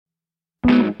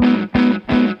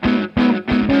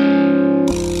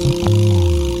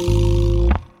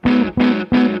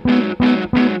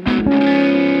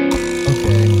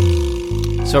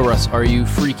So, Russ, are you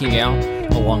freaking out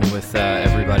along with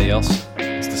everybody else?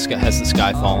 Has the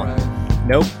sky fallen?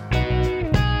 Nope.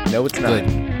 No, it's not.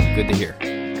 Good to hear.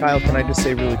 Kyle, can I just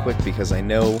say really quick, because I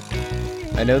know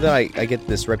that I get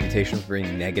this reputation for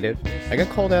being negative. I got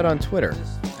called out on Twitter,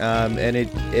 and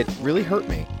it really hurt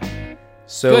me.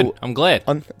 So good. I'm glad.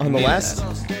 On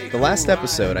the last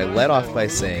episode, I led off by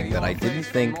saying that I didn't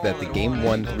think that the Game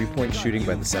 1 3-point shooting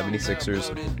by the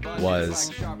 76ers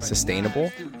was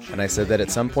sustainable. And I said that at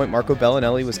some point Marco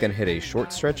Bellinelli was going to hit a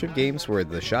short stretch of games where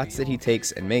the shots that he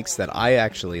takes and makes that I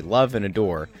actually love and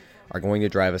adore are going to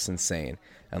drive us insane.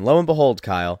 And lo and behold,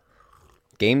 Kyle,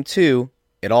 Game 2,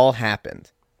 it all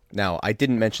happened. Now, I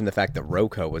didn't mention the fact that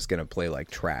Rocco was going to play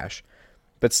like trash.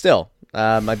 But still,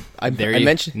 I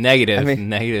mentioned negative.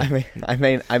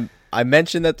 I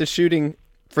mentioned that the shooting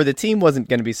for the team wasn't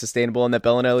going to be sustainable and that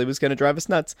Bellinelli was going to drive us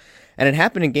nuts, and it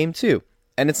happened in Game 2.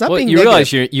 And it's not being you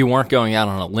negative. realize you weren't going out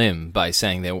on a limb by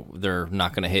saying they're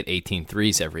not going to hit 18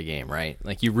 threes every game, right?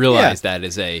 Like you realize that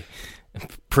is a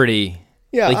pretty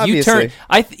obviously.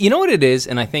 You know what it is,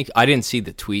 and I think I didn't see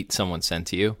the tweet someone sent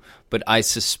to you, but I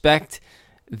suspect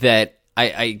that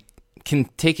I can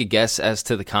take a guess as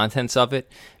to the contents of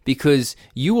it, because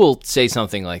you will say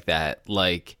something like that,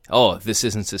 like, oh, this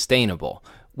isn't sustainable,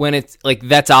 when it's like,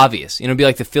 that's obvious. It'd be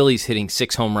like the Phillies hitting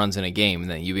 6 home runs in a game, and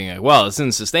then you being like, well, this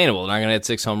isn't sustainable. They're not going to hit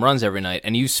 6 home runs every night.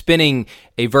 And you spinning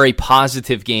a very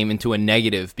positive game into a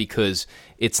negative because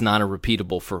it's not a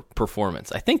repeatable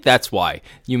performance. I think that's why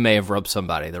you may have rubbed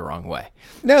somebody the wrong way.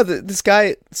 No, this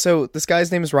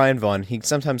guy's name is Ryan Vaughn. He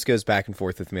sometimes goes back and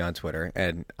forth with me on Twitter,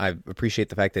 and I appreciate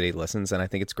the fact that he listens, and I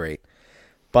think it's great.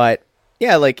 But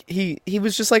yeah, like he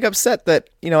was just like upset that,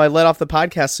 I let off the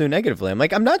podcast so negatively. I'm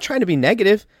like, I'm not trying to be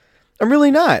negative. I'm really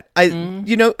not. I look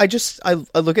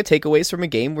at takeaways from a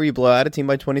game where you blow out a team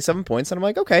by 27 points, and I'm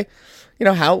like, okay,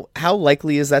 how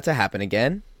likely is that to happen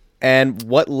again? And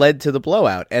what led to the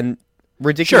blowout? And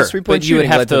ridiculous 3-point shooting. But you would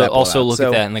have to also blowout. look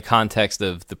at that in the context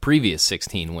of the previous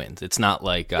 16 wins. It's not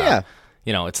like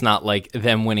it's not like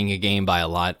them winning a game by a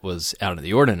lot was out of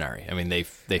the ordinary. I mean, they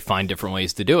find different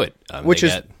ways to do it. Which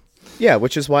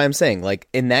is why I'm saying, like,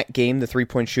 in that game, the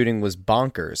 3-point shooting was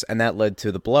bonkers, and that led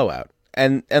to the blowout.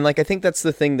 And like, I think that's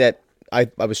the thing that I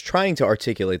was trying to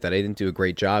articulate that I didn't do a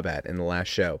great job at in the last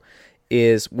show,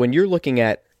 is when you're looking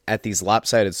at these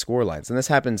lopsided score lines, and this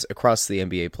happens across the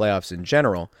NBA playoffs in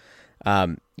general,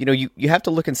 you have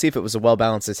to look and see if it was a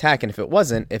well-balanced attack, and if it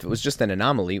wasn't, if it was just an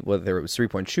anomaly, whether it was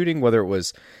 3-point shooting, whether it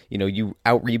was, you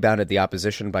out-rebounded the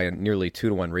opposition by a nearly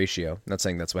 2-to-1 ratio. I'm not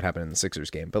saying that's what happened in the Sixers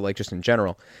game, but like just in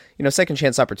general, second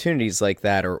chance opportunities like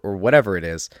that or whatever it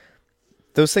is,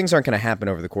 those things aren't going to happen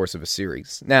over the course of a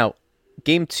series. Now,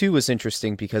 Game 2 was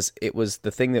interesting because it was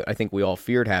the thing that I think we all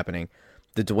feared happening,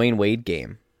 the Dwayne Wade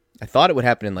game. I thought it would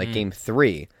happen in Game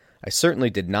 3. I certainly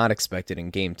did not expect it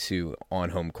in Game 2 on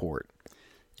home court.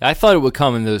 I thought it would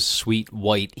come in those sweet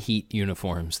white Heat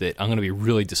uniforms that I'm going to be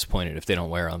really disappointed if they don't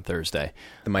wear on Thursday.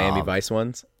 The Miami Vice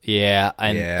ones? Yeah,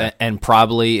 and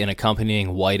probably an accompanying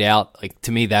whiteout. Like,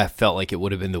 to me, that felt like it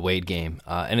would have been the Wade game,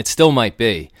 and it still might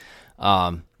be.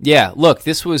 Look,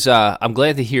 this was. I'm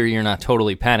glad to hear you're not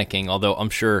totally panicking. Although I'm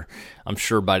sure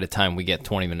by the time we get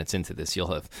 20 minutes into this,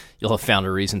 you'll have found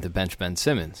a reason to bench Ben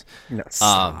Simmons. No,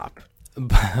 stop.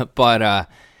 But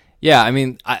I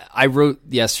mean, I wrote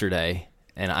yesterday.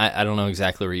 And I don't know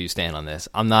exactly where you stand on this.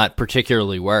 I'm not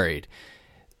particularly worried.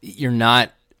 You're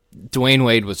not. Dwayne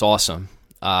Wade was awesome.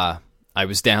 I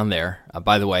was down there.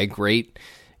 By the way, great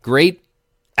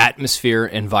atmosphere,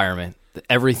 environment.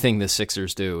 Everything the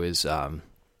Sixers do is,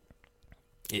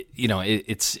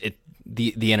 it's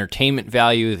the entertainment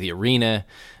value, the arena,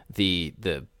 the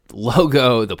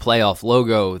logo, the playoff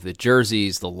logo, the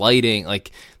jerseys, the lighting,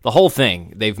 like the whole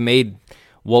thing. They've made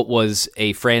what was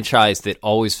a franchise that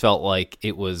always felt like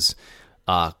it was,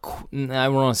 I don't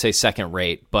want to say second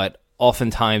rate, but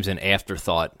oftentimes an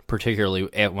afterthought, particularly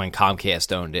when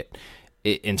Comcast owned it,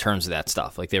 in terms of that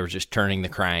stuff. Like, they were just turning the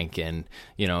crank, and,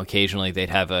 occasionally they'd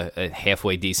have a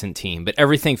halfway decent team, but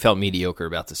everything felt mediocre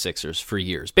about the Sixers for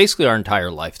years, basically our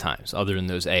entire lifetimes, other than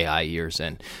those AI years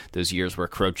and those years where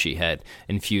Croce had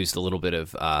infused a little bit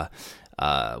of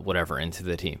whatever into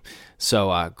the team.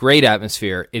 So great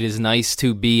atmosphere. It is nice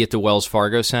to be at the Wells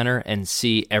Fargo Center and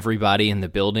see everybody in the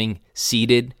building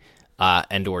seated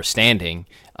and or standing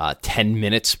 10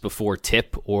 minutes before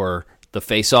tip or the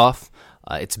face-off.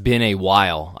 It's been a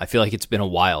while. I feel like it's been a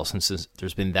while since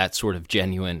there's been that sort of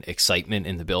genuine excitement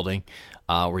in the building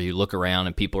where you look around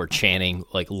and people are chanting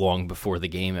like long before the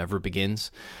game ever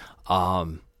begins.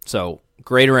 So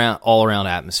great all-around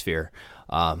atmosphere.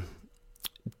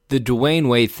 The Dwayne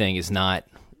Wade thing is not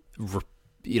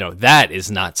that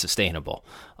is not sustainable.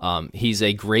 He's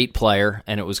a great player,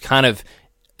 and it was kind of,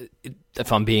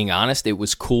 if I'm being honest, it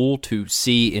was cool to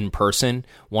see in person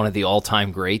one of the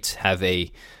all-time greats have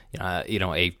a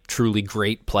truly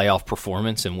great playoff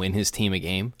performance and win his team a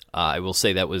game. I will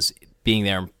say that was being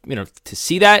there, to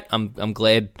see that. I'm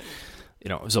glad,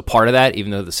 it was a part of that,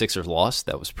 even though the Sixers lost.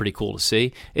 That was pretty cool to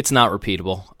see. It's not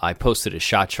repeatable. I posted a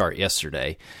shot chart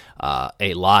yesterday.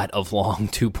 A lot of long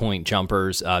 2-point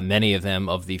jumpers, many of them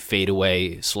of the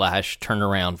fadeaway /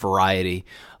 turnaround variety.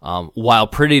 While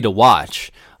pretty to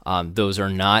watch, those are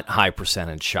not high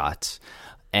percentage shots.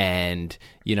 And,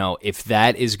 if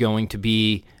that is going to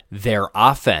be their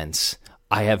offense,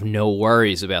 I have no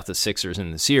worries about the Sixers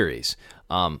in the series.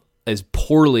 As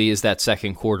poorly as that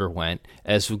second quarter went,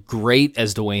 as great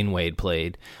as Dwayne Wade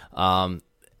played,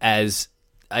 as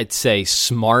I'd say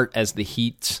smart as the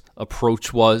Heat's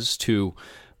approach was to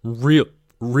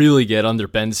really get under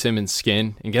Ben Simmons'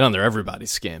 skin and get under everybody's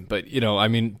skin. But,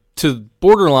 to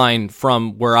borderline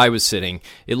from where I was sitting,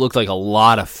 it looked like a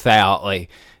lot of foul. Like,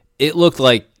 it looked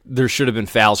like there should have been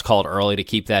fouls called early to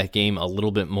keep that game a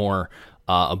little bit more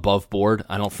above board.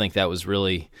 I don't think it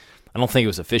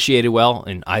was officiated well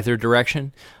in either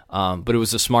direction, but it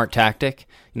was a smart tactic.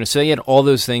 So you had all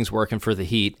those things working for the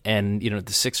Heat, and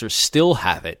the Sixers still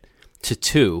have it to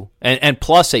 2, and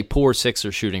plus a poor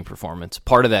Sixers shooting performance,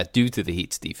 part of that due to the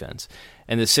Heat's defense.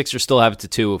 And the Sixers still have it to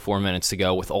 2 with 4 minutes to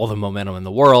go with all the momentum in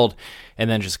the world, and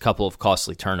then just a couple of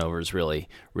costly turnovers really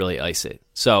ice it.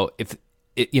 So if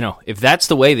that's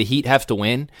the way the Heat have to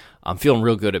win, I'm feeling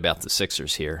real good about the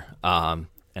Sixers here, and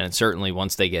certainly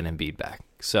once they get Embiid back.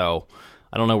 So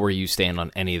I don't know where you stand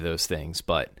on any of those things,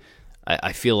 but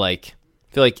I feel like,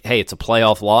 hey, it's a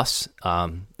playoff loss.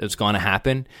 It's going to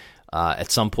happen.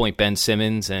 At some point, Ben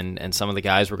Simmons and some of the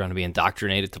guys were going to be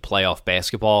indoctrinated to playoff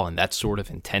basketball and that sort of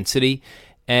intensity.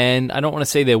 And I don't want to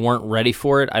say they weren't ready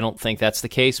for it. I don't think that's the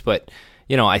case, but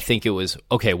I think it was,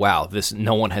 okay, wow,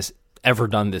 no one has ever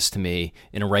done this to me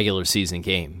in a regular season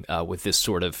game with this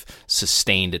sort of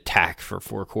sustained attack for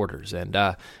 4 quarters. And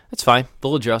that's fine.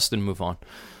 They'll adjust and move on.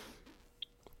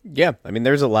 Yeah,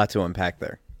 there's a lot to unpack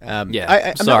there. I'm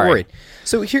sorry. not worried.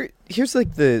 So here's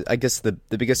like the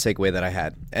biggest takeaway that I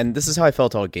had, and this is how I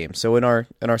felt all game. So in our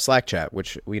Slack chat,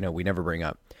 which we never bring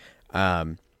up,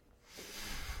 I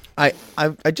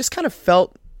just kind of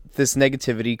felt this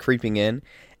negativity creeping in,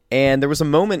 and there was a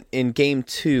moment in game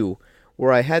 2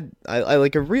 where I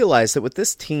realized that with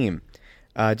this team,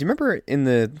 do you remember in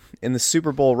the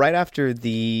Super Bowl right after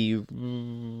the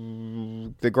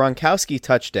Gronkowski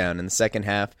touchdown in the second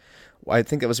half? I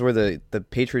think that was where the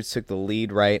Patriots took the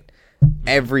lead, right?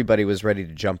 Everybody was ready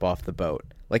to jump off the boat.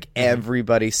 Like,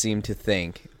 everybody seemed to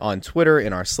think on Twitter,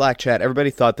 in our Slack chat, everybody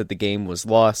thought that the game was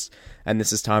lost, and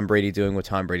this is Tom Brady doing what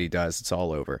Tom Brady does. It's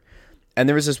all over. And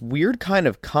there was this weird kind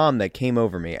of calm that came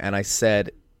over me, and I said,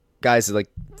 guys, like,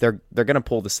 they're going to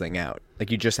pull this thing out.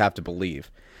 Like, you just have to believe.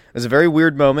 It was a very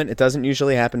weird moment. It doesn't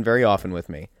usually happen very often with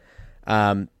me.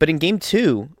 But in game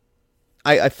 2,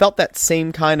 I felt that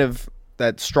same kind of,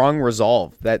 that strong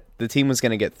resolve that the team was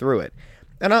going to get through it.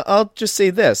 And I'll just say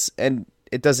this, and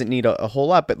it doesn't need a whole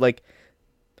lot, but like,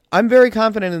 I'm very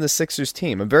confident in the Sixers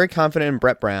team. I'm very confident in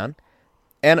Brett Brown,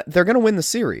 and they're going to win the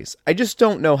series. I just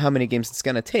don't know how many games it's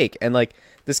going to take. And like,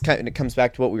 this kind of comes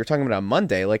back to what we were talking about on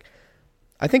Monday. Like,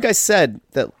 I think I said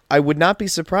that I would not be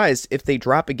surprised if they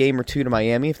drop a game or 2 to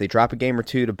Miami, if they drop a game or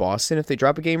 2 to Boston, if they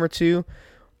drop a game or 2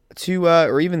 to,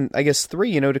 or even, I guess,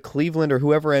 3, to Cleveland or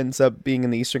whoever ends up being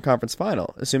in the Eastern Conference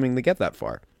Final, assuming they get that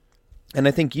far. And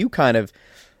I think you kind of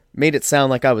made it sound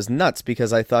like I was nuts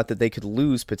because I thought that they could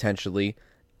lose potentially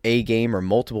a game or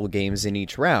multiple games in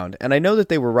each round. And I know that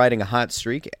they were riding a hot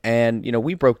streak, and,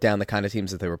 we broke down the kind of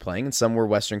teams that they were playing, and some were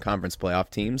Western Conference playoff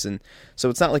teams, and so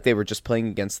it's not like they were just playing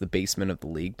against the basement of the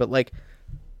league, but like,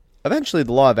 eventually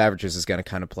the law of averages is going to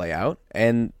kind of play out,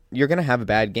 and you're going to have a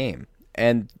bad game.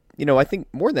 And, I think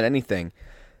more than anything,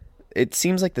 it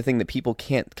seems like the thing that people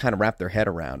can't kind of wrap their head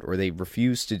around, or they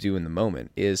refuse to do in the moment,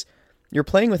 is you're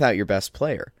playing without your best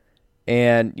player.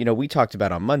 And, we talked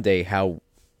about on Monday how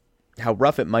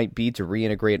rough it might be to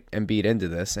reintegrate Embiid into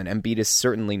this, and Embiid is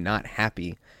certainly not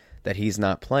happy that he's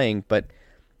not playing, but,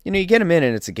 you get him in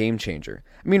and it's a game changer.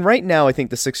 Right now I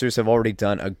think the Sixers have already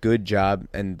done a good job,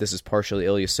 and this is partially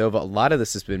Ilyasova. A lot of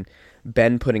this has been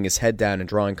Ben putting his head down and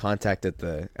drawing contact at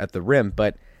the rim,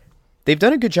 but they've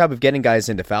done a good job of getting guys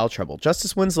into foul trouble.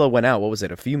 Justice Winslow went out,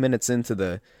 a few minutes into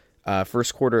the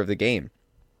first quarter of the game,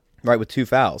 right, with 2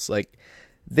 fouls. Like,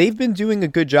 they've been doing a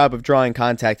good job of drawing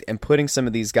contact and putting some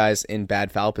of these guys in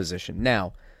bad foul position.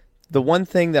 Now, The one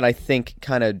thing that I think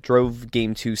kind of drove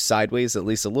Game 2 sideways at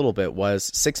least a little bit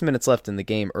was 6 minutes left in the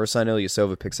game, Ersan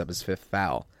Ilyasova picks up his 5th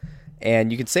foul.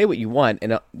 And you can say what you want,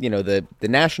 and the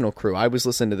national crew, I was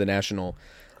listening to the national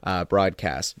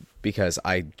broadcast because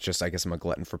I guess I'm a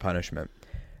glutton for punishment.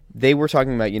 They were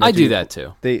talking about, I do that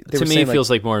too. They to me, it feels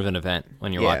like more of an event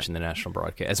when you're watching the national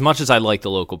broadcast. As much as I like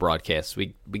the local broadcasts,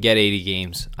 we get 80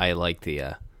 games. I like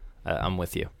the. I'm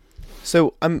with you.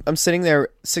 So I'm sitting there,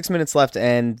 6 minutes left,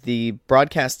 and the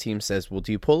broadcast team says, "Well,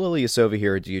 do you pull Ilyasova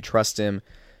here, or do you trust him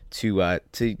to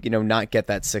not get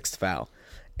that 6th foul?"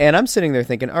 And I'm sitting there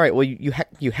thinking, all right, well,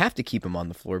 you have to keep him on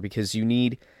the floor because you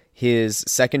need his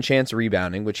second chance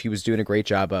rebounding, which he was doing a great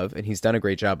job of, and he's done a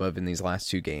great job of in these last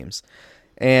 2 games.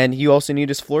 And you also need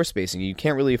his floor spacing. You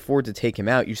can't really afford to take him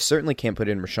out. You certainly can't put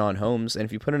in Rashawn Holmes, and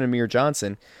if you put in Amir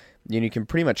Johnson, you can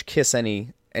pretty much kiss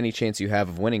any chance you have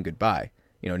of winning goodbye.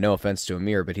 No offense to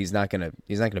Amir, but he's not gonna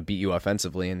beat you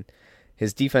offensively, and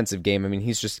his defensive game, I mean,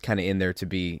 he's just kind of in there to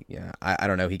be, I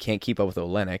don't know, he can't keep up with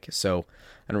Olynyk, so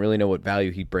I don't really know what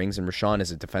value he brings, and Rashawn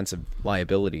is a defensive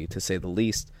liability, to say the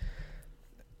least.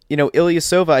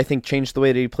 Ilyasova, I think, changed the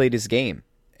way that he played his game,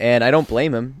 and I don't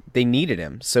blame him. They needed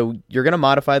him, so you're going to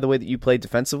modify the way that you play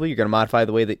defensively, you're going to modify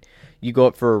the way that you go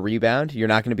up for a rebound, you're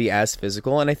not going to be as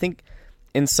physical, and I think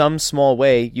in some small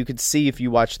way, you could see if you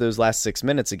watch those last 6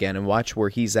 minutes again and watch where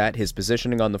he's at, his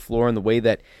positioning on the floor, and the way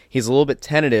that he's a little bit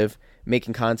tentative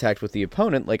making contact with the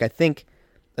opponent. Like I think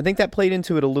that played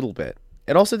into it a little bit.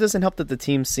 It also doesn't help that the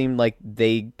team seemed like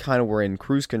they kind of were in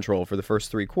cruise control for the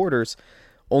first 3 quarters,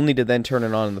 only to then turn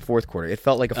it on in the 4th quarter. It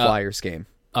felt like a Flyers game.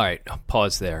 All right,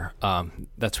 pause there.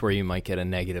 That's where you might get a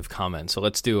negative comment. So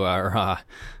let's do our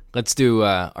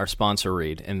sponsor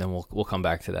read, and then we'll come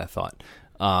back to that thought.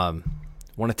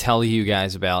 Want to tell you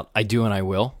guys about I Do and I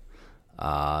Will.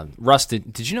 Russ,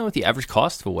 did you know what the average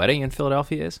cost of a wedding in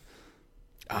Philadelphia is?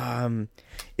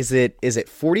 Is it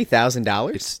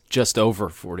 $40,000? It's just over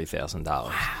 $40,000.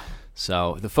 Wow.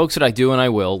 So the folks at I Do and I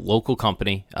Will, local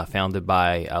company, founded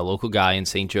by a local guy in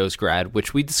St. Joe's grad,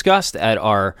 which we discussed at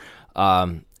our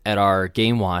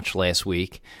game watch last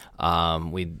week.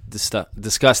 We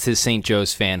discussed his St.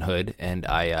 Joe's fanhood, and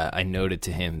I noted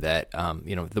to him that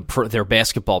their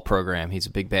basketball program. He's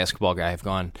a big basketball guy. Have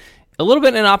gone a little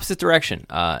bit in an opposite direction,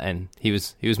 and he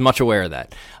was much aware of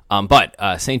that.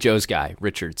 But St. Joe's guy,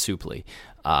 Richard Supley,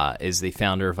 is the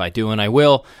founder of I Do and I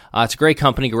Will. It's a great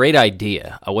company, great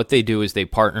idea. What they do is they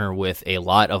partner with a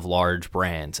lot of large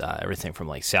brands, everything from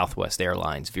like Southwest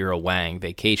Airlines, Vera Wang,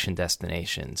 vacation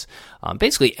destinations,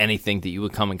 basically anything that you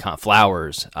would come in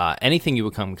flowers, anything you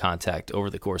would come in contact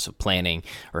over the course of planning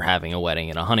or having a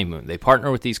wedding and a honeymoon. They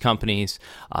partner with these companies.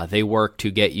 They work to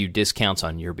get you discounts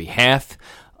on your behalf.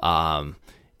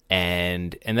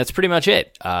 And that's pretty much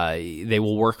it. They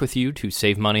will work with you to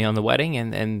save money on the wedding,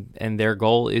 and their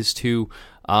goal is to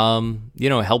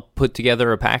help put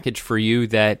together a package for you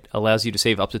that allows you to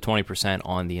save up to 20%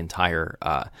 on the entire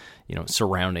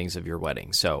surroundings of your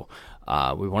wedding. So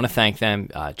we want to thank them.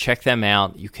 Check them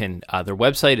out. You can their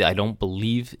website, I don't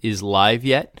believe, is live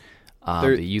yet.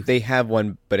 They have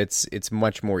one, but it's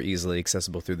much more easily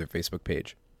accessible through their Facebook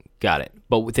page. Got it.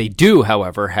 But what they do,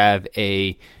 however, have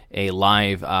a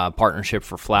live partnership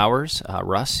for flowers.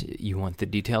 Russ, you want the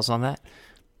details on that?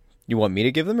 You want me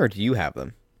to give them, or do you have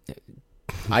them?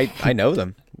 I know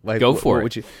them. Go for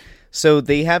it. So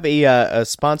they have a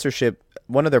sponsorship.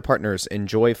 One of their partners,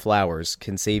 Enjoy Flowers,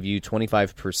 can save you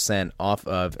 25% off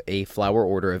of a flower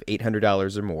order of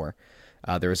 $800 or more.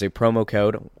 There is a promo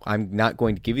code. I'm not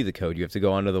going to give you the code. You have to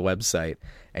go onto the website,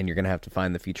 and you're going to have to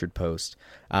find the featured post.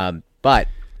 But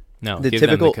no, give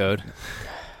them the code.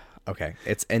 Okay,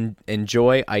 it's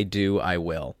Enjoy, I Do, I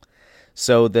Will.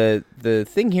 So the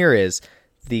thing here is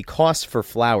the cost for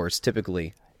flowers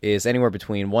typically is anywhere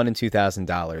between $1,000 and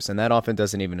 $2,000, and that often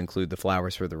doesn't even include the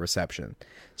flowers for the reception.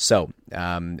 So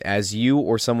as you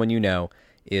or someone you know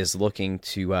is looking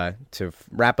to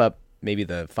wrap up maybe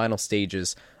the final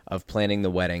stages of planning the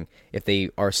wedding, if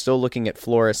they are still looking at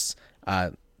florists,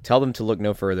 tell them to look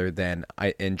no further than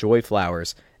Enjoy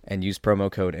Flowers and use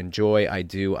promo code Enjoy, I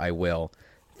Do, I Will.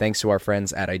 Thanks to our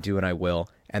friends at I Do and I Will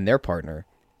and their partner,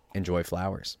 Enjoy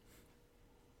Flowers.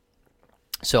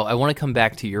 So I want to come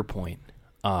back to your point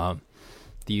that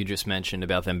you just mentioned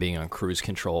about them being on cruise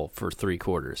control for 3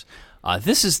 quarters.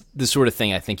 This is the sort of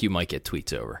thing I think you might get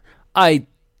tweets over. I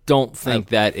don't think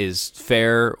that is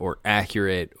fair or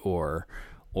accurate or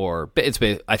I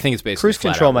think it's basically cruise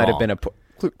control might wrong. have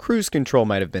been cruise control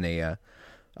might have been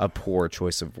a poor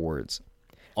choice of words.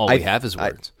 All we have is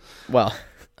words.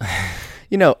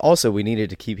 Also we needed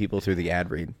to keep people through the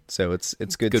ad read, so it's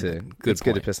good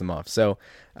to piss them off. So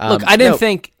look, I didn't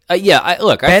think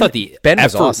Look, I thought the Ben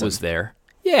was effort awesome. was there.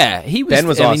 Yeah, he was. Ben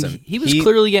was awesome. He was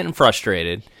clearly getting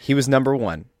frustrated. He was number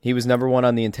one. He was number one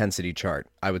on the intensity chart,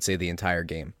 I would say, the entire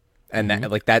game. And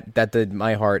that did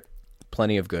my heart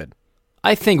plenty of good.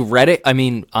 I think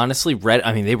Redick, honestly,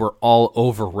 they were all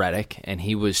over Redick, and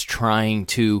he was trying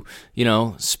to,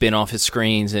 spin off his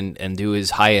screens and do his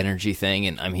high energy thing,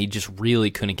 and he just really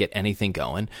couldn't get anything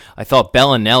going. I thought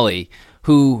Bellinelli,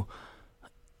 who,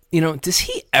 does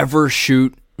he ever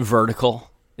shoot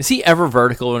vertical? Is he ever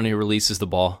vertical when he releases the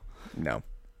ball? No.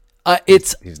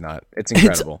 He's not. It's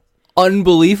incredible. It's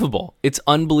unbelievable. It's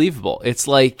unbelievable. It's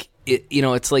like,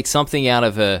 it's like something out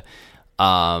of a,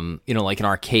 like an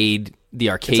arcade. The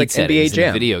arcade like settings NBA Jam. in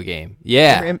a video game.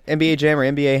 Yeah. NBA Jam or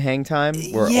NBA Hang Time,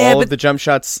 where all of the jump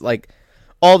shots,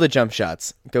 all the jump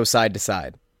shots go side to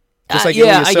side. Just like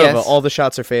Ilyasova, all the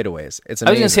shots are fadeaways. It's amazing.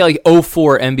 I was going to say like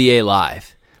 04 NBA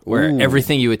Live, where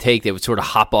everything you would take, they would sort of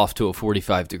hop off to a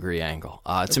 45-degree angle.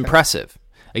 It's impressive.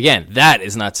 Again, that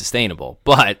is not sustainable.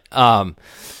 But look,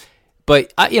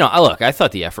 I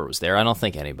thought the effort was there. I don't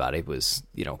think anybody was,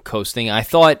 coasting. I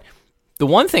thought the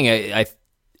one thing I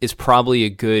is probably a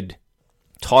good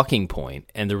talking point,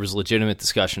 and there was legitimate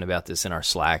discussion about this in our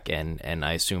Slack and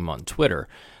I assume on Twitter,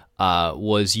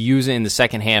 was using the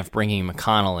second half, bringing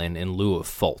McConnell in lieu of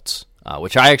Fultz,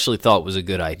 which I actually thought was a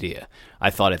good idea.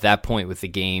 I thought at that point, with the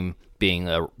game being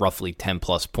roughly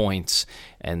 10-plus points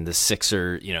and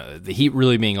the the Heat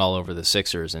really being all over the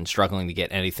Sixers and struggling to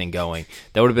get anything going,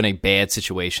 that would have been a bad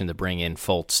situation to bring in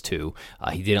Fultz to.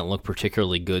 He didn't look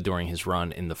particularly good during his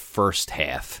run in the first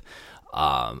half.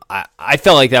 I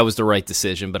felt like that was the right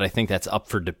decision, but I think that's up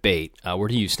for debate. Where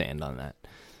do you stand on that?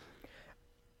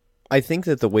 I think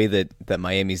that the way that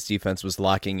Miami's defense was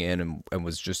locking in and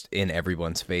was just in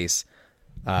everyone's face,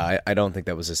 I don't think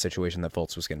that was a situation that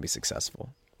Fultz was going to be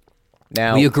successful.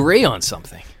 Now we agree on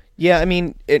something. Yeah,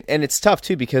 and it's tough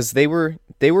too, because they were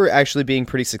actually being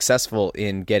pretty successful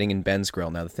in getting in Ben's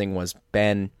grill. Now the thing was,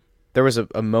 Ben, there was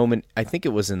a moment, I think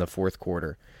it was in the fourth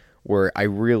quarter, where I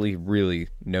really, really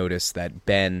noticed that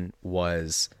Ben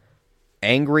was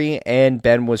angry and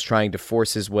Ben was trying to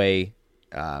force his way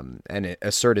and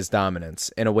assert his dominance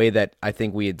in a way that I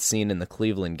think we had seen in the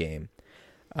Cleveland game,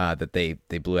 that they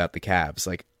blew out the Cavs,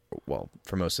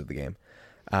 for most of the game.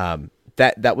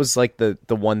 That was like the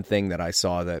one thing that I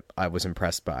saw that I was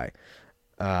impressed by.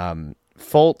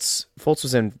 Fultz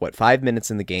was in 5 minutes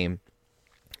in the game.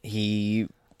 He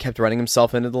kept running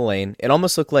himself into the lane. It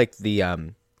almost looked like the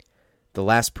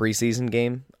last preseason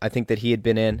game I think that he had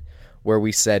been in, where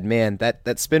we said, man,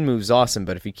 that spin move's awesome,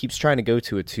 but if he keeps trying to go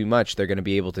to it too much, they're going to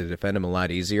be able to defend him a lot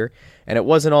easier. And it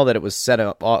wasn't all that it was set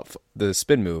up off the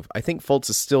spin move. I think Fultz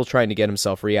is still trying to get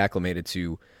himself reacclimated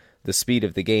to the speed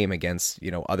of the game against,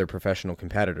 other professional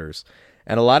competitors.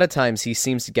 And a lot of times he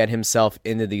seems to get himself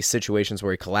into these situations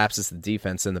where he collapses the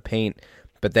defense in the paint,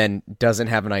 but then doesn't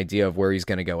have an idea of where he's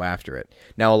going to go after it.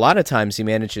 Now, a lot of times he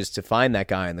manages to find that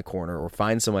guy in the corner or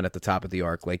find someone at the top of the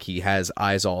arc, like he has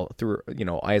eyes all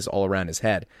around his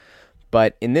head.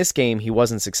 But in this game, he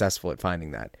wasn't successful at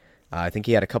finding that. I think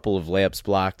he had a couple of layups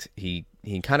blocked. He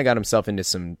kind of got himself into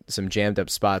some jammed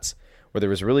up spots where there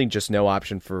was really just no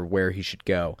option for where he should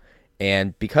go.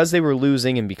 And because they were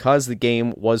losing and because the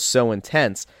game was so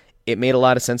intense, it made a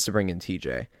lot of sense to bring in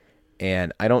TJ.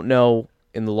 And I don't know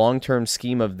in the long-term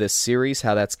scheme of this series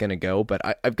how that's going to go, but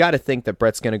I've got to think that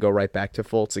Brett's going to go right back to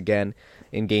Fultz again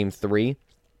in Game 3.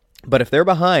 But if they're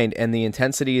behind and the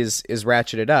intensity is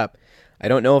ratcheted up, I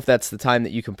don't know if that's the time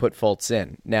that you can put Fultz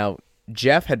in. Now,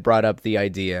 Jeff had brought up the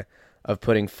idea of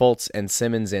putting Fultz and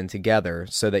Simmons in together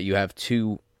so that you have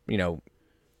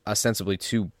ostensibly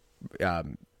two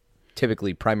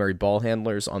typically primary ball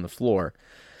handlers on the floor,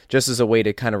 just as a way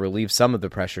to kind of relieve some of the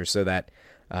pressure so that,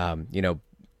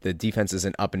 the defense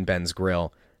isn't up in Ben's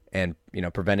grill and,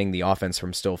 preventing the offense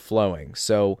from still flowing.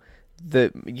 So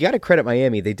you got to credit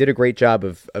Miami. They did a great job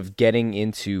of getting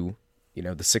into,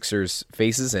 the Sixers'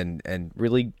 faces and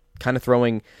really kind of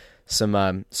throwing some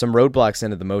roadblocks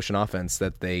into the motion offense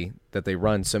that they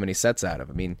run so many sets out of.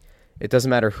 I mean, it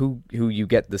doesn't matter who you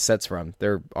get the sets from.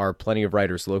 There are plenty of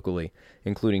writers locally,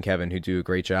 including Kevin, who do a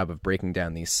great job of breaking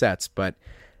down these sets. But,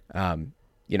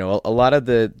 a lot of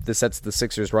the sets the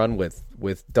Sixers run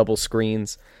with double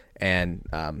screens and,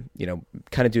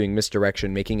 kind of doing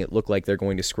misdirection, making it look like they're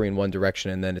going to screen one direction,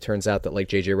 and then it turns out that, like,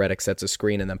 J.J. Redick sets a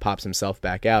screen and then pops himself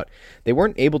back out. They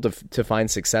weren't able to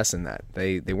find success in that.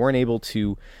 They weren't able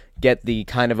to get the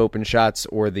kind of open shots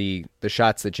or the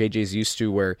shots that JJ's used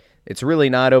to, where it's really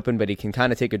not open, but he can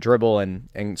kind of take a dribble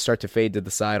and start to fade to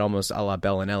the side, almost a la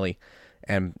Bellinelli,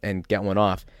 and get one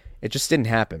off. It just didn't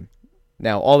happen.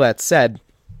 Now, all that said,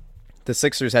 the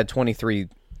Sixers had 23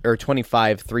 or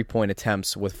 25 3-point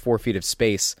attempts with 4 feet of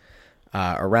space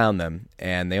around them,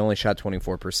 and they only shot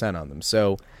 24% on them.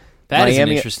 So that Miami, is an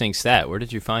interesting stat. Where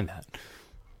did you find that?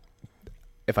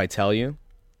 If I tell you,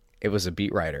 it was a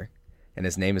beat writer, and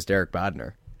his name is Derek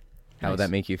Bodner. How would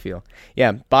that make you feel?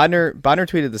 Yeah, Bodner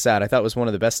tweeted this out. I thought it was one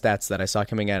of the best stats that I saw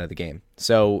coming out of the game.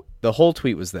 So the whole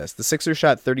tweet was this: the Sixers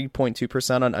shot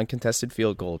 30.2% on uncontested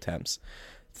field goal attempts,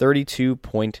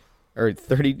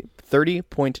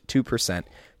 30.2%,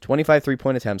 25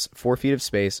 3-point attempts, 4 feet of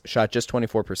space, shot just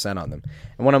 24% on them.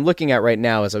 And what I'm looking at right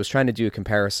now is I was trying to do a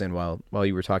comparison while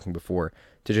you were talking before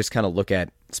to just kind of look at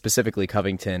specifically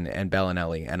Covington and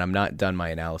Bellinelli, and I'm not done my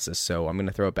analysis, so I'm going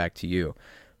to throw it back to you.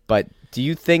 But do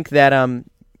you think that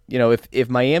if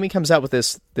Miami comes out with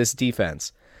this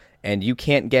defense and you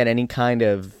can't get any kind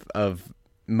of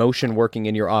motion working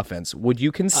in your offense, would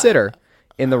you consider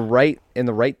in the right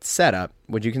setup,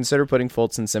 would you consider putting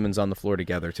Fultz and Simmons on the floor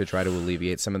together to try to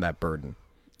alleviate some of that burden?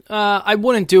 I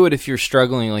wouldn't do it if you're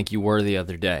struggling like you were the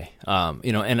other day.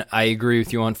 And I agree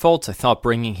with you on Fultz. I thought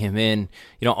bringing him in,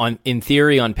 in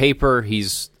theory, on paper,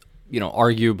 he's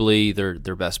arguably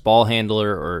their best ball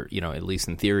handler, or at least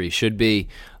in theory should be.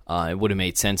 It would have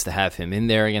made sense to have him in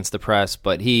there against the press,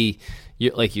 but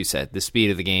like you said, the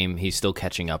speed of the game, he's still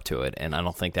catching up to it, and I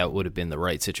don't think that would have been the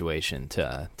right situation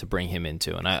to bring him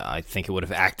into, and I think it would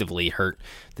have actively hurt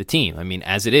the team. I mean,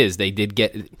 as it is, they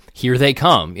did here they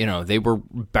come. They were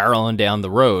barreling down the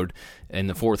road in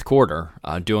the fourth quarter,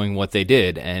 doing what they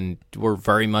did, and were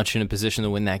very much in a position to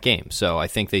win that game. So I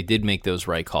think they did make those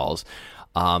right calls.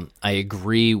 I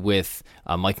agree with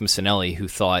Mike Missanelli, who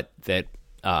thought that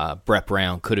Brett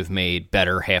Brown could have made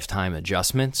better halftime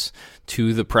adjustments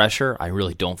to the pressure. I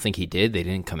really don't think he did. They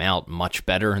didn't come out much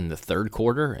better in the third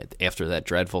quarter after that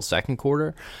dreadful second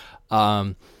quarter.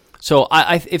 So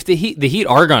if the Heat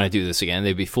are going to do this again,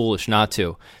 they'd be foolish not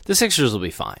to. The Sixers will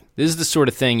be fine. This is the sort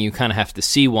of thing you kind of have to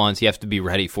see once. You have to be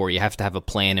ready for. You have to have a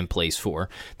plan in place for.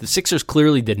 The Sixers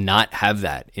clearly did not have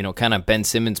that. Kind of Ben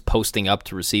Simmons posting up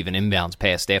to receive an inbounds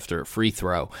pass after a free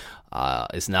throw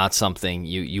is not something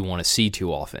you want to see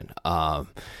too often.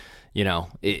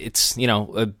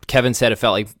 Kevin said it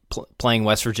felt like playing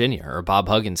West Virginia or Bob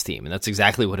Huggins' team, and that's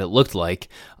exactly what it looked like.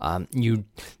 That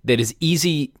is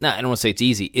easy. No, I don't want to say it's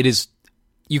easy. It is.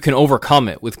 You can overcome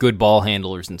it with good ball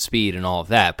handlers and speed and all of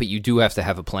that, but you do have to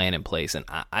have a plan in place, and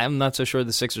I'm not so sure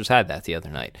the Sixers had that the other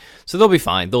night. So they'll be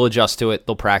fine. They'll adjust to it.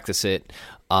 They'll practice it.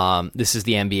 This is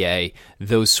the NBA.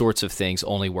 Those sorts of things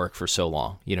only work for so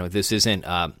long. This isn't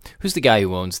who's the guy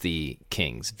who owns the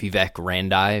Kings? Vivek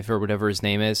Randive or whatever his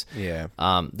name is. Yeah.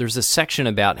 There's a section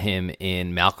about him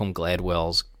in Malcolm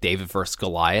Gladwell's David vs.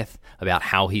 Goliath about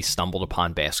how he stumbled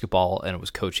upon basketball and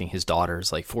was coaching his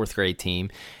daughter's fourth grade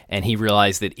team, and he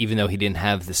realized that even though he didn't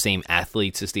have the same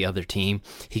athletes as the other team,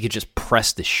 he could just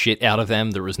press the shit out of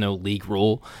them. There was no league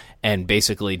rule, and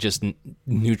basically just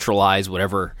neutralize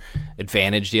whatever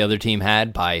advantage the other team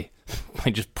had by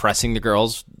just pressing the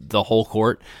girls the whole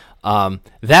court.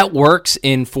 That works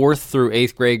in 4th through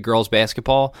 8th grade girls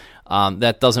basketball.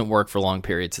 That doesn't work for long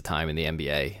periods of time in the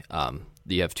NBA.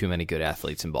 You have too many good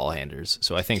athletes and ball handlers.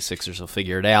 So I think Sixers will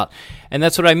figure it out. And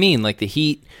that's what I mean. The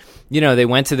Heat, they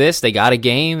went to this, they got a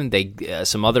game, they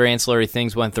some other ancillary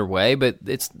things went their way, but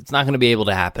it's not going to be able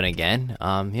to happen again.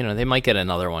 They might get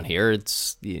another one here.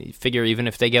 You figure even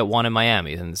if they get one in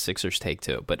Miami, then the Sixers take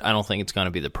 2. But I don't think it's going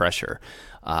to be the pressure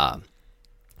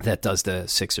that does the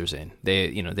Sixers in.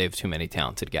 They have too many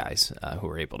talented guys who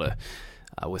are able to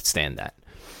withstand that.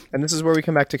 And this is where we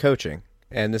come back to coaching.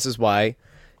 And this is why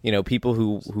people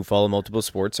who follow multiple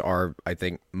sports are, I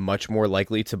think, much more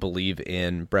likely to believe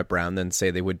in Brett Brown than, say,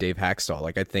 they would Dave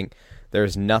Haxtell. I think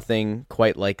there's nothing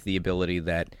quite like the ability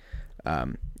that,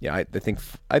 I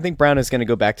think Brown is going to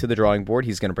go back to the drawing board.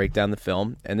 He's going to break down the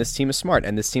film, and this team is smart.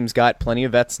 And this team's got plenty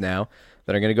of vets now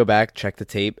that are going to go back, check the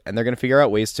tape, and they're going to figure out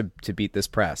ways to beat this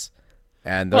press.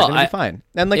 And they're going to be fine.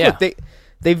 And, look,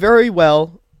 they very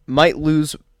well might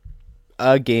lose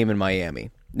a game in Miami.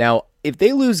 Now, if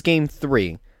they lose Game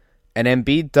 3, and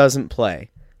Embiid doesn't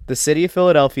play, the city of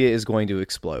Philadelphia is going to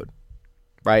explode,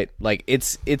 right?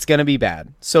 It's going to be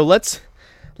bad. So let's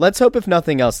hope, if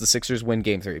nothing else, the Sixers win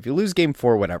Game 3. If you lose Game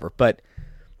 4, whatever. But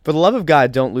for the love of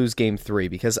God, don't lose Game 3,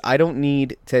 because I don't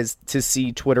need to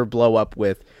see Twitter blow up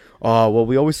with,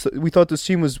 we thought this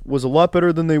team was a lot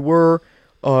better than they were.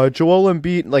 Joel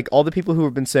Embiid, all the people who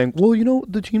have been saying,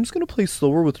 the team's going to play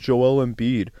slower with Joel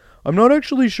Embiid. I'm not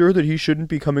actually sure that he shouldn't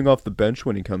be coming off the bench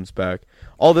when he comes back.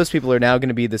 All those people are now going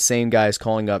to be the same guys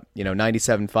calling up,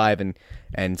 97.5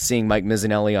 and seeing Mike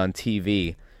Missanelli on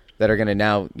TV that are going to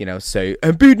now, say,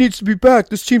 Embiid needs to be back.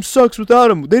 This team sucks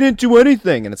without him. They didn't do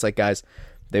anything. And it's like, guys,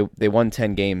 They won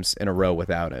 10 games in a row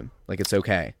without him. Like, it's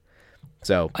okay.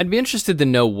 So I'd be interested to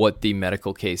know what the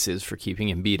medical case is for keeping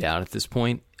Embiid out at this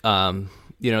point.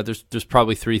 There's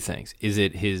probably three things. Is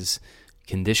it his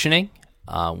conditioning,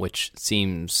 which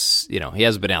seems, he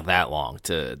hasn't been out that long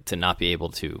to not be able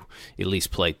to at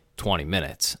least play 20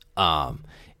 minutes?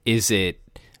 Is it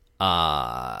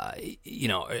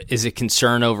is it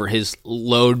concern over his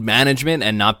load management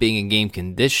and not being in game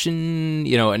condition,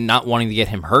 and not wanting to get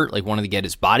him hurt, like wanting to get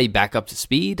his body back up to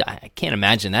speed? I can't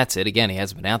imagine that's it. Again, he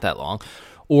hasn't been out that long.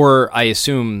 Or I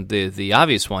assume the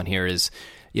obvious one here is,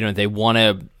 they want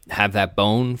to have that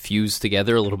bone fused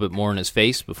together a little bit more in his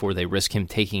face before they risk him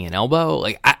taking an elbow.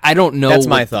 Like, I don't know. That's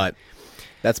my thought.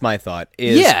 That's my thought.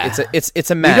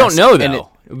 It's a mask. We don't know, though.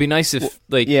 It would be nice if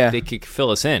they could fill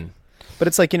us in. But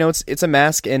it's like, it's a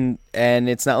mask, and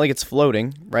it's not like it's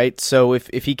floating, right? So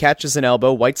if he catches an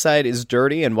elbow, Whiteside is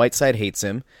dirty and Whiteside hates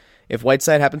him. If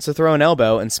Whiteside happens to throw an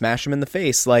elbow and smash him in the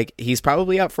face, like, he's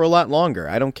probably out for a lot longer.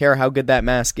 I don't care how good that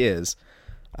mask is.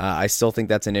 I still think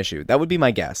that's an issue. That would be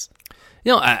my guess.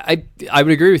 I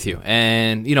would agree with you,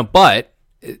 and but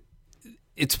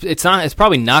it's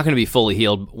probably not going to be fully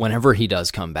healed whenever he does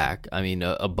come back. I mean,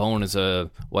 a bone is a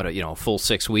full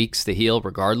 6 weeks to heal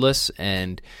regardless,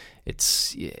 and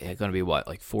it's going to be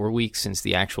like 4 weeks since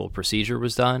the actual procedure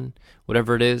was done,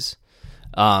 whatever it is.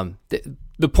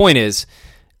 The point is,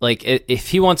 like, if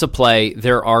he wants to play,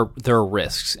 there are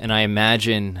risks, and I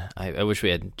imagine I wish we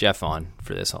had Jeff on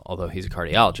for this, although he's a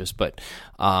cardiologist. But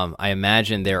I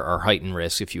imagine there are heightened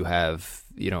risks if you have,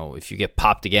 if you get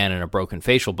popped again in a broken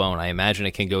facial bone. I imagine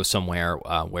it can go somewhere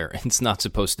where it's not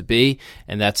supposed to be,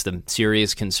 and that's the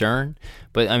serious concern.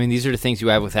 But I mean, these are the things you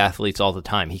have with athletes all the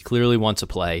time. He clearly wants to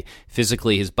play.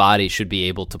 Physically, his body should be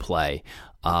able to play.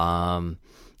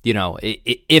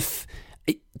 If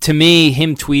to me,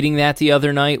 him tweeting that the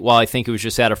other night, while I think it was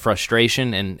just out of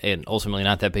frustration and ultimately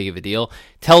not that big of a deal,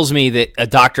 tells me that a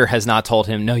doctor has not told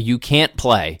him, no, you can't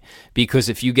play because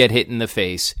if you get hit in the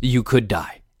face, you could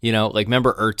die. Like,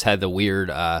 remember Ertz had the weird,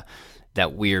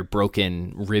 that weird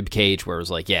broken rib cage where it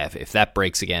was like, yeah, if that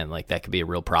breaks again, like, that could be a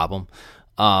real problem.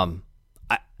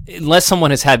 Unless someone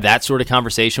has had that sort of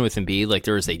conversation with Embiid, like,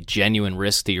 there is a genuine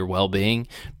risk to your well-being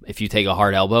if you take a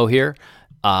hard elbow here.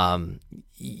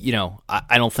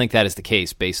 I don't think that is the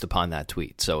case based upon that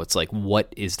tweet. So it's like,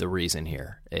 what is the reason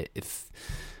here?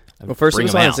 Well, first it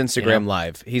was on his Instagram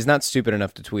Live. He's not stupid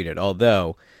enough to tweet it,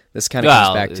 although this kind of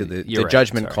comes back to the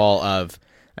judgment call of,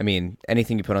 I mean,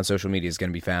 anything you put on social media is going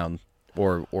to be found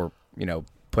or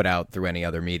put out through any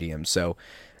other medium. So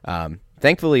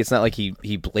thankfully, it's not like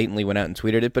he blatantly went out and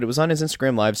tweeted it, but it was on his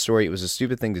Instagram Live story. It was a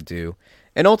stupid thing to do.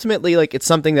 And ultimately, like, it's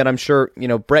something that I'm sure,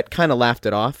 Brett kind of laughed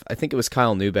it off. I think it was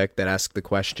Kyle Neubeck that asked the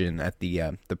question at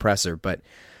the presser, but,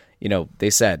 they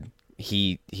said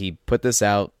he put this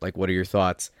out, like, what are your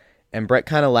thoughts? And Brett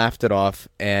kind of laughed it off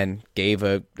and gave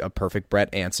a perfect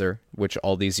Brett answer, which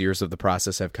all these years of the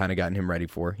process have kind of gotten him ready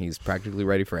for. He's practically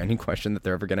ready for any question that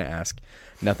they're ever going to ask.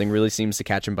 Nothing really seems to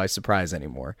catch him by surprise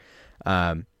anymore.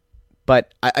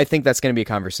 But I think that's going to be a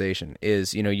conversation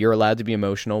is, you're allowed to be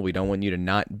emotional. We don't want you to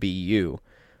not be you.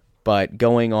 But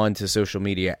going on to social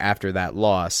media after that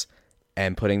loss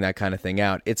and putting that kind of thing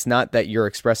out, it's not that you're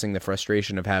expressing the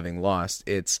frustration of having lost.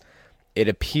 It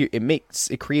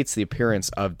creates the appearance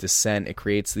of dissent. It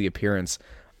creates the appearance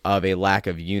of a lack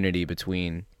of unity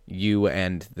between you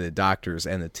and the doctors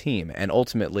and the team. And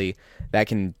ultimately, that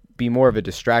can be more of a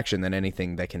distraction than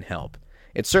anything that can help.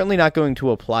 It's certainly not going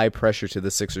to apply pressure to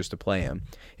the Sixers to play him.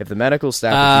 If the medical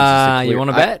staff refuses to clear, you want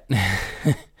to bet?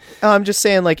 I'm just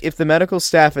saying, like, if the medical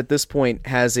staff at this point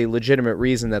has a legitimate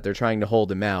reason that they're trying to hold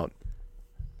him out,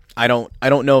 I don't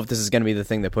know if this is going to be the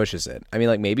thing that pushes it. I mean,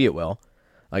 like, maybe it will.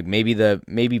 Like,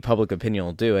 maybe public opinion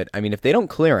will do it. I mean, if they don't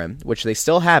clear him, which they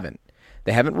still haven't,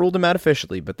 they haven't ruled him out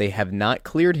officially, but they have not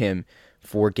cleared him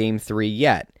for Game 3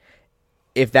 yet.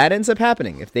 If that ends up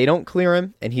happening, if they don't clear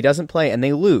him and he doesn't play and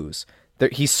they lose,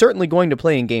 he's certainly going to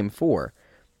play in Game 4.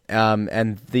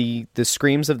 And the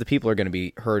screams of the people are going to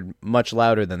be heard much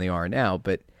louder than they are now.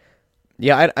 But,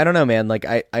 yeah, I don't know, man. Like,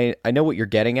 I know what you're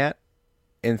getting at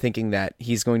in thinking that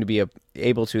he's going to be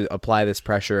able to apply this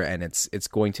pressure and it's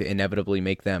going to inevitably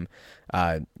make them,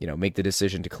 make the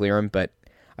decision to clear him. But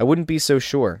I wouldn't be so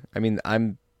sure. I mean,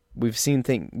 we've seen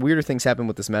weirder things happen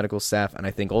with this medical staff, and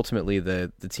I think ultimately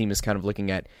the team is kind of looking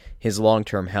at his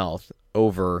long-term health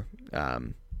over,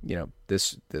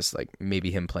 this like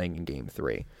maybe him playing in Game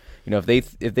 3.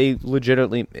 If they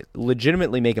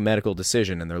legitimately make a medical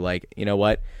decision and they're like, you know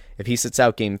what, if he sits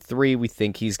out Game 3, we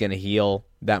think he's going to heal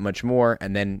that much more,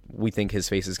 and then we think his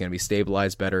face is going to be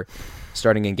stabilized better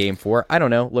starting in Game 4. I don't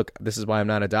know. Look, this is why I'm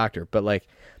not a doctor, but like,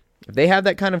 If they have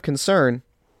that kind of concern,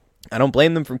 I don't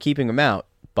blame them for keeping him out,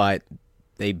 but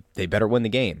they better win the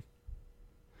game.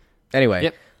 Anyway,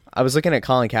 Yep. I was looking at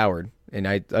Colin Cowherd, and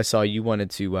I saw you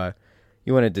wanted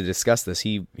to discuss this.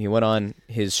 He went on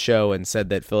his show and said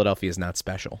that Philadelphia is not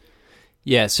special.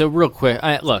 Yeah, so real quick,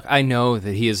 I know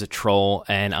that he is a troll,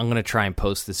 and I'm going to try and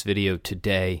post this video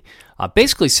today.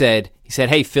 Basically he said,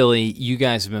 hey, Philly, you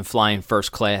guys have been flying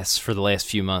first class for the last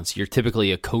few months. You're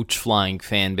typically a coach-flying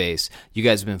fan base. You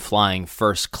guys have been flying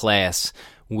first class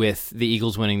with the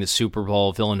Eagles winning the Super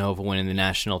Bowl, Villanova winning the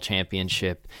national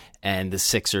championship, and the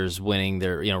Sixers winning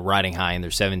their, riding high in their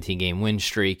 17-game win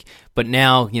streak. But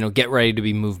now, get ready to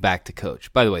be moved back to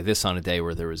coach. By the way, this on a day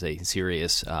where there was a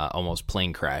serious, almost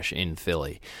plane crash in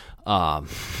Philly.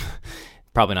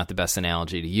 Probably not the best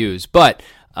analogy to use, but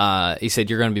he said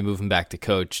you're going to be moving back to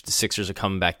coach. The Sixers are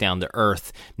coming back down to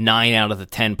earth. 9 out of the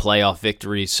 10 playoff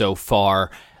victories so far.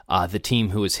 The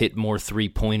team who has hit more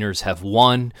three-pointers have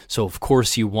won, so of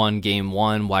course you won game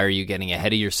 1. Why are you getting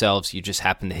ahead of yourselves? You just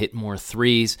happen to hit more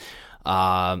threes.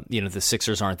 The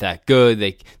Sixers aren't that good.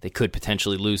 They could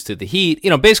potentially lose to the Heat.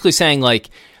 Basically saying like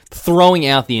throwing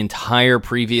out the entire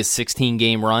previous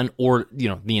 16-game run or,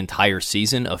 the entire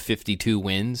season of 52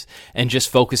 wins and just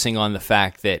focusing on the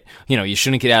fact that, you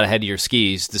shouldn't get out ahead of your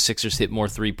skis. The Sixers hit more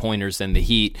three-pointers than the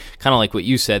Heat. Kind of like what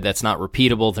you said, that's not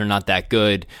repeatable. They're not that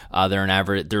good.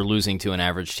 They're losing to an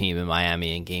average team in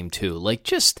Miami in game 2. Like,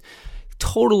 just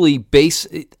totally I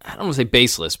don't want to say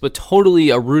baseless, but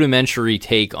totally a rudimentary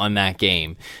take on that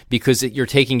game because you're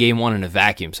taking game 1 in a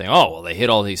vacuum saying, oh, well, they hit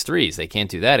all these threes. They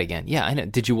can't do that again. Yeah, I know.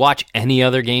 Did you watch any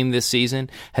other game this season?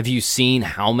 Have you seen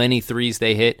how many threes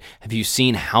they hit? Have you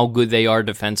seen how good they are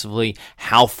defensively,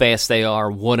 how fast they are,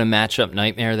 what a matchup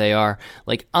nightmare they are?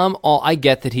 Like, I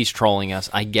get that he's trolling us.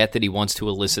 I get that he wants to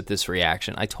elicit this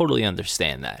reaction. I totally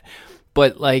understand that.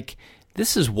 But, like,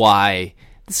 this is why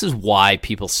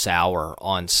people sour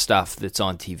on stuff that's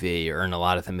on TV or in a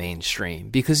lot of the mainstream,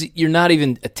 because you're not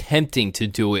even attempting to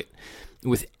do it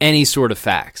with any sort of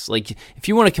facts. Like, if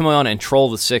you want to come on and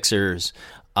troll the Sixers,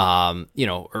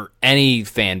 or any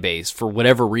fan base for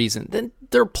whatever reason, then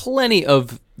there are plenty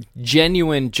of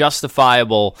genuine,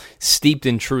 justifiable, steeped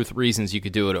in truth reasons you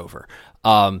could do it over.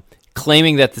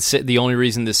 Claiming that the only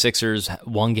reason the Sixers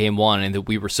won game 1 and that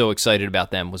we were so excited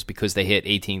about them was because they hit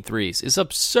 18 threes is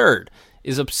absurd.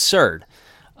 I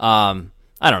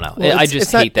don't know. Well, I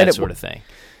just hate that sort of thing.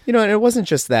 And it wasn't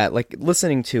just that. Like,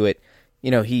 listening to it,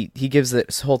 he gives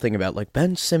this whole thing about, like,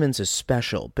 Ben Simmons is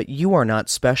special, but you are not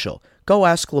special. Go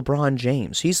ask LeBron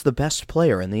James. He's the best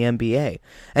player in the NBA.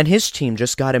 And his team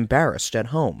just got embarrassed at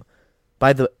home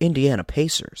by the Indiana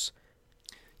Pacers.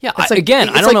 Yeah, I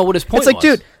don't know what his point was. It's like,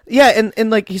 dude, yeah,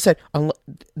 and like he said,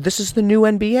 this is the new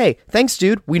NBA. Thanks,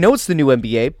 dude. We know it's the new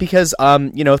NBA because,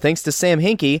 thanks to Sam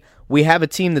Hinkie, we have a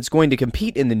team that's going to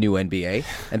compete in the new NBA.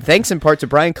 And thanks in part to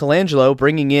Brian Colangelo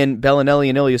bringing in Bellinelli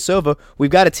and Ilyasova, we've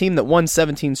got a team that won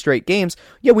 17 straight games.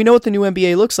 Yeah, we know what the new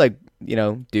NBA looks like,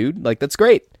 dude. Like, that's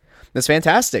great. That's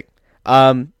fantastic.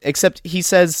 Except he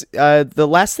says the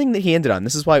last thing that he ended on,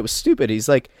 this is why it was stupid. He's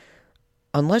like,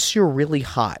 unless you're really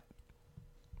hot,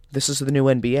 this is the new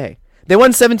NBA. They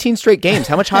won 17 straight games.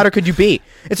 How much hotter could you be?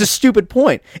 It's a stupid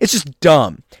point. It's just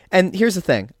dumb. And here's the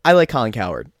thing. I like Colin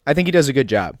Cowherd. I think he does a good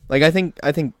job. Like, I think.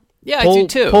 Yeah, I do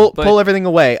too. Pull everything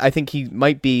away. I think he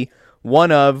might be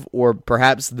one of, or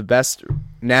perhaps the best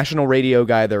national radio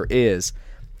guy there is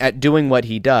at doing what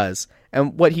he does.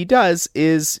 And what he does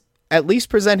is at least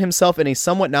present himself in a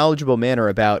somewhat knowledgeable manner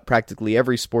about practically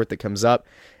every sport that comes up.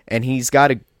 And he's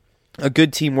got a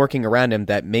good team working around him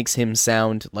that makes him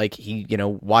sound like he,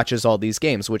 watches all these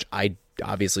games, which I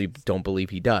obviously don't believe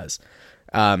he does.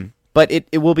 But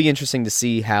it will be interesting to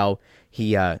see how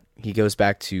he goes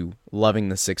back to loving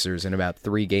the Sixers in about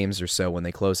 3 games or so when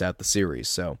they close out the series.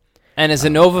 So, and as a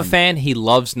Nova fan, he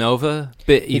loves Nova,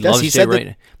 but he loves Jay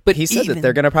Wright. But he said that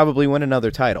they're going to probably win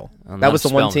another title. That was the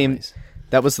one team.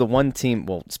 That was the one team.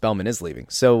 Well, Spellman is leaving.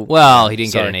 So, he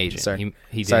didn't get an agent. Sorry,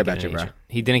 he sorry didn't about you, bro.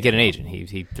 He didn't get an agent.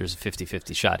 There's a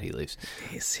 50-50 shot he leaves.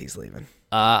 He's leaving.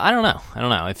 I don't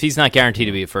know. If he's not guaranteed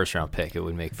to be a first-round pick, it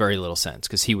would make very little sense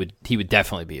because he would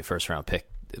definitely be a first-round pick,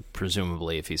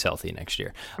 presumably if he's healthy next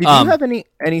year. Do you have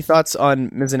any thoughts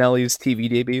on Mizzanelli's TV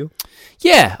debut?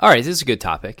 Yeah. All right. This is a good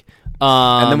topic.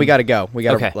 And then we got to go. We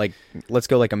got to let's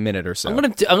go like a minute or so. I'm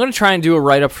gonna try and do a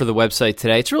write up for the website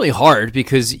today. It's really hard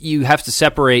because you have to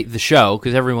separate the show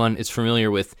because everyone is familiar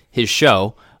with his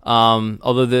show.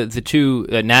 Although the two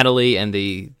Natalie and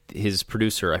his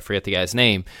producer, I forget the guy's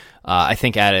name, I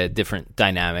think add a different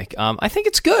dynamic. I think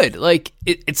it's good. Like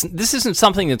this isn't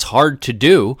something that's hard to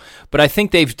do, but I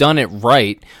think they've done it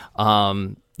right.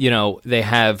 they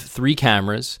have 3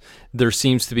 cameras. There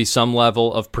seems to be some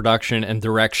level of production and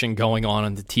direction going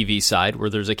on the TV side where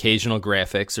there's occasional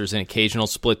graphics, there's an occasional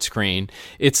split screen.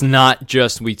 It's not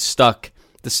just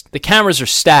the cameras are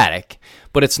static,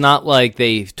 but it's not like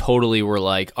they totally were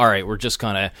like, all right, we're just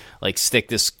going to like stick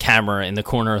this camera in the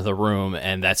corner of the room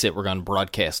and that's it. We're going to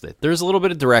broadcast it. There's a little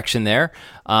bit of direction there.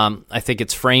 I think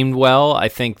it's framed well. I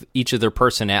think each of their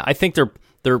I think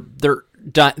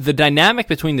the dynamic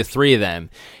between the 3 of them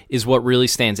is what really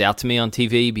stands out to me on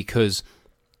TV, because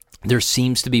there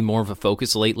seems to be more of a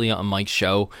focus lately on Mike's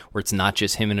show where it's not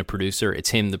just him and a producer, it's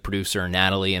him, the producer, and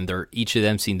Natalie, and each of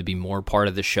them seem to be more part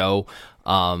of the show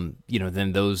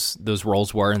than those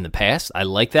roles were in the past. I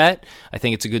like that. I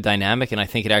think it's a good dynamic, and I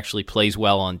think it actually plays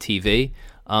well on TV.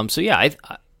 I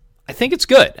think it's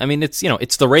good. I mean,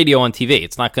 it's the radio on TV.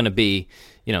 It's not going to be,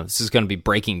 this is going to be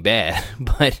Breaking Bad,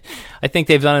 but I think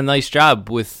they've done a nice job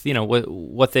with,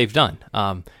 what they've done.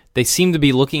 They seem to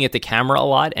be looking at the camera a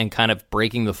lot and kind of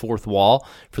breaking the fourth wall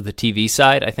for the TV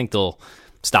side. I think they'll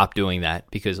stop doing that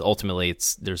because ultimately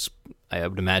I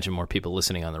would imagine more people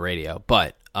listening on the radio.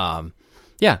 But I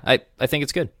think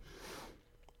it's good.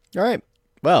 All right.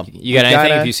 Well, you got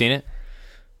anything? Have you seen it?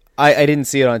 I didn't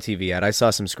see it on TV yet. I saw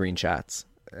some screenshots.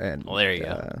 And, well, there you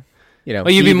go.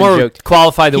 You'd be more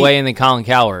qualified the way in than Colin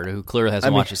Cowherd, who clearly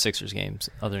hasn't watched the Sixers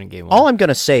games other than Game 1. All I'm going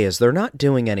to say is they're not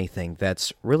doing anything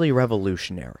that's really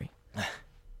revolutionary.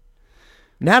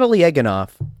 Natalie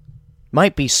Eganoff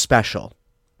might be special,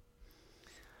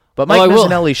 but Mike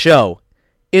Missanelli's show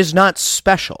is not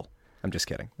special. I'm just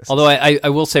kidding. Although I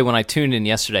will say, when I tuned in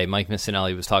yesterday, Mike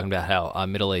Missanelli was talking about how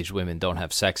middle-aged women don't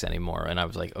have sex anymore, and I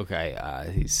was like,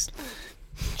 okay, he's...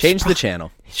 Change the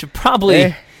channel. He should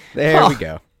probably... There we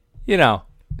go.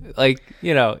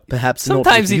 Perhaps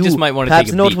sometimes he just might want to take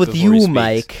a beat. Perhaps not with you,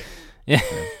 Mike. Yeah.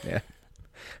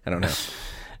 I don't know.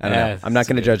 I'm not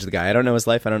going to judge the guy. I don't know his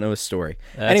life. I don't know his story.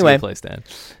 That's anyway, a good place, Dan.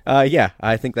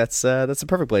 I think that's a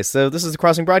perfect place. So this is the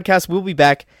Crossing Broadcast. We'll be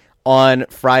back on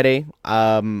Friday.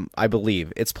 I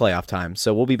believe it's playoff time,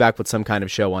 so we'll be back with some kind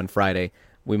of show on Friday.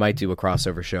 We might do a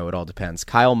crossover show. It all depends.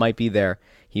 Kyle might be there.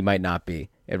 He might not be.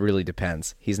 It really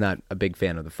depends. He's not a big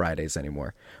fan of the Fridays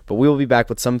anymore. But we will be back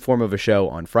with some form of a show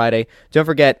on Friday. Don't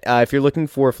forget, if you're looking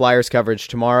for Flyers coverage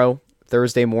tomorrow,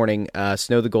 Thursday morning,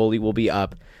 Snow the Goalie will be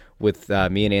up with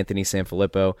me and Anthony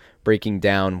Sanfilippo breaking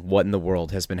down what in the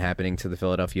world has been happening to the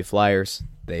Philadelphia Flyers.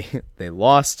 They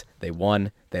lost, they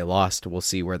won, they lost. We'll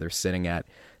see where they're sitting at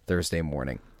Thursday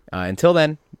morning. Until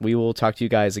then, we will talk to you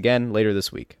guys again later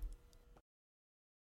this week.